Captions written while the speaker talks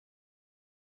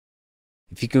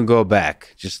If you can go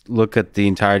back, just look at the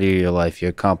entirety of your life. You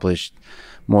accomplished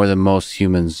more than most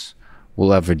humans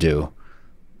will ever do.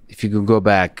 If you could go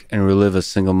back and relive a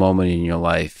single moment in your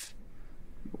life,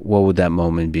 what would that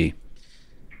moment be?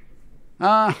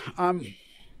 There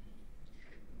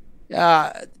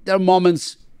are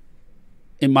moments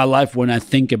in my life when I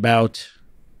think about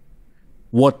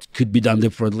what could be done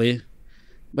differently,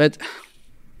 but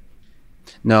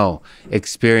no,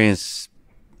 experience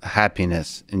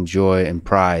happiness and joy and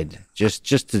pride. Just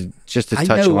to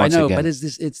touch it once again.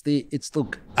 But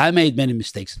look, I made many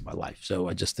mistakes in my life, so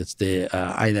I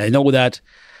know that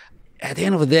at the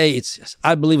end of the day,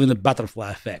 I believe in the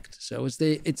butterfly effect. So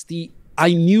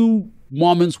I knew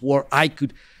moments where I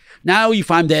could. Now, if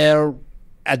I'm there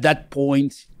at that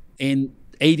point in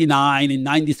 89, in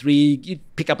 93, you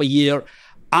pick up a year,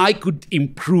 I could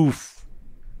improve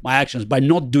my actions by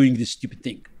not doing this stupid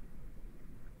thing.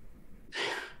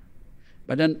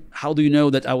 But then how do you know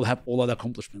that I will have all other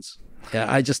accomplishments?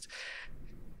 Yeah,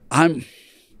 I'm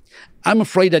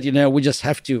afraid that, we just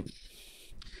have to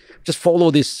just follow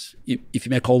this, if you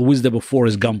may call wisdom of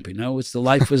Forrest Gump, it's the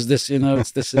life is this,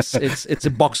 it's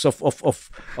a box of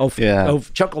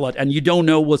chocolate and you don't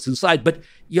know what's inside, but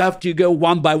you have to go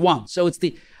one by one. So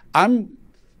I'm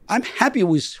happy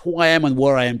with who I am and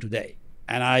where I am today.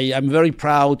 And I'm very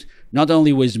proud, not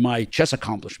only with my chess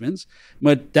accomplishments,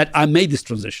 but that I made this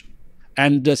transition.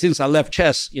 And since I left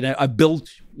chess, I built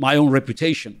my own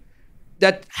reputation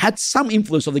that had some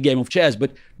influence of the game of chess,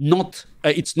 but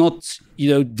it's not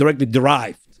directly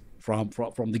derived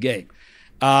from the game.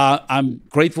 I'm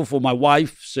grateful for my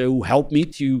wife, who helped me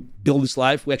to build this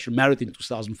life. We actually married in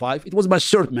 2005. It was my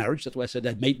third marriage. That's why I said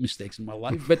I made mistakes in my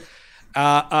life. But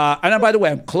and by the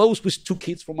way, I'm close with 2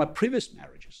 kids from my previous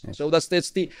marriages. Yes. So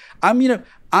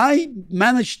I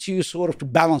managed to sort of to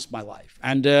balance my life.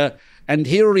 And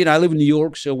here, I live in New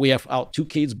York, so we have our 2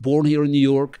 kids born here in New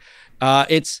York.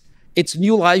 It's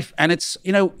new life, and it's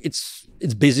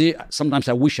busy. Sometimes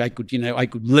I wish I could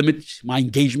limit my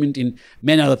engagement in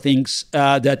many other things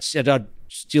that are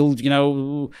still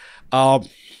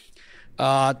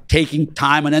taking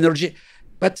time and energy.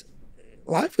 But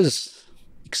life is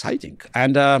exciting,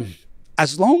 and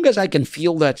as long as I can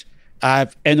feel that I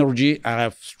have energy, I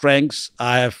have strengths,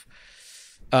 I have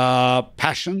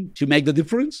passion to make the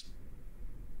difference,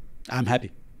 I'm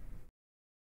happy.